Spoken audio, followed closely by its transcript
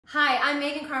Hi, I'm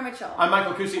Megan Carmichael. I'm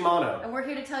Michael Cusimano. And we're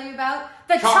here to tell you about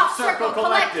the Chalk Circle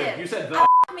Collective. You said the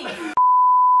me.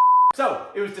 So,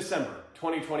 it was December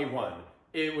 2021.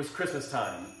 It was Christmas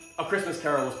time. A Christmas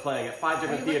Carol was playing at 5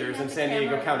 different theaters in San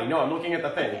Diego County. No, I'm looking at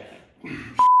the thing. Okay.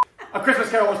 A Christmas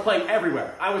Carol was playing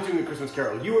everywhere. I was doing a Christmas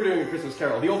Carol. You were doing a Christmas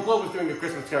Carol. The Old Globe was doing a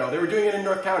Christmas Carol. They were doing it in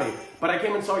North County. But I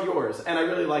came and saw yours, and I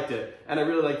really liked it. And I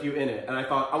really liked you in it. And I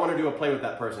thought, I want to do a play with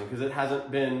that person, because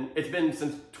it's been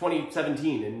since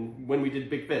 2017, and when we did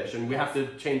Big Fish, and we have to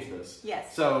change this.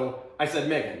 Yes. So I said,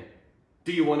 Megan,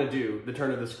 do you want to do The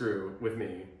Turn of the Screw with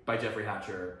me by Jeffrey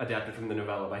Hatcher, adapted from the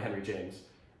novella by Henry James?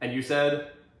 And you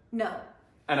said? No.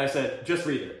 And I said, just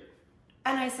read it.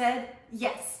 And I said,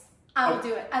 yes. I'll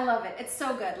do it. I love it. It's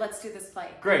so good. Let's do this play.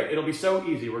 Great. It'll be so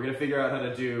easy. We're going to figure out how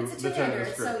to do It's a The Turn of the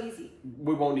It's Screw. so easy.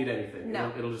 We won't need anything. No.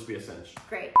 It'll just be a cinch.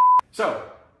 Great. So,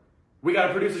 we got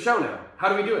to produce a show now. How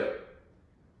do we do it?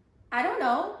 I don't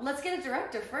know. Let's get a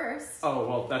director first. Oh,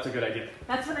 well, that's a good idea.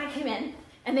 That's when I came in,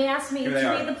 and they asked me to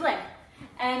read the play.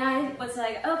 And I was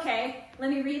like, okay, let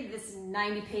me read this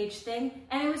 90-page thing.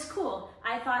 And it was cool.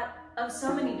 I thought of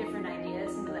so many different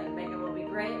ideas, and be like, Megan will be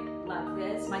great, love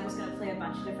this. Michael's gonna play a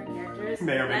bunch of different characters.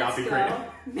 May or may not be great.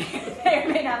 May or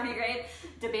may not be great.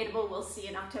 Debatable, we'll see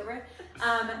in October.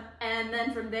 And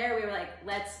then from there, we were like,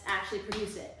 let's actually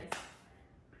produce it.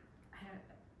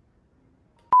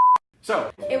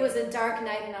 So, It was a dark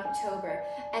night in October,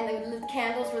 and the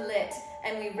candles were lit,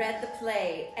 and we read the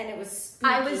play, and it was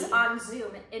spooky. I was on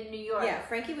Zoom in New York. Yeah,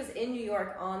 Frankie was in New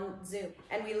York on Zoom,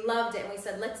 and we loved it, and we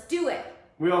said, let's do it.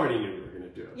 we already knew we were going to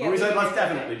do it. Yeah, but we said, let's knew.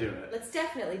 definitely do it. Let's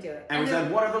definitely do it. And we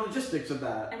said, what are the logistics of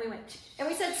that? And we went, And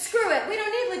we said, screw it, we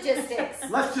don't need logistics.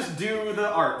 Let's just do the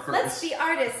art first. Let's be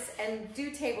artists and do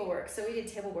table work. So we did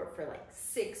table work for like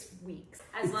 6 weeks.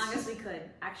 as long as we could,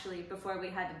 actually, before we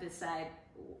had to decide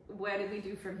where do we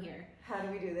do from here. How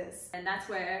do we do this? And that's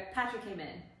where Patrick came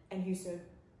in. And he said,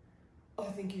 I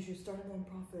think you should start a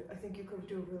nonprofit. I think you could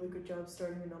do a really good job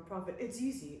starting a nonprofit. It's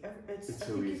easy. I so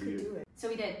think easy. you could do it. So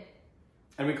we did.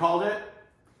 And we called it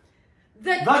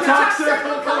The Chalk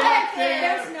Circle Collective.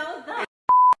 There's no the.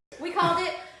 We called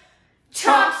it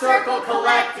Chalk Circle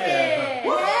Collective. Yeah.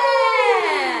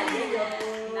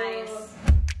 Nice.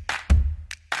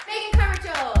 Megan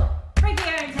Carmichael. Frankie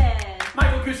Arrington.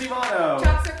 Michael Cusimano.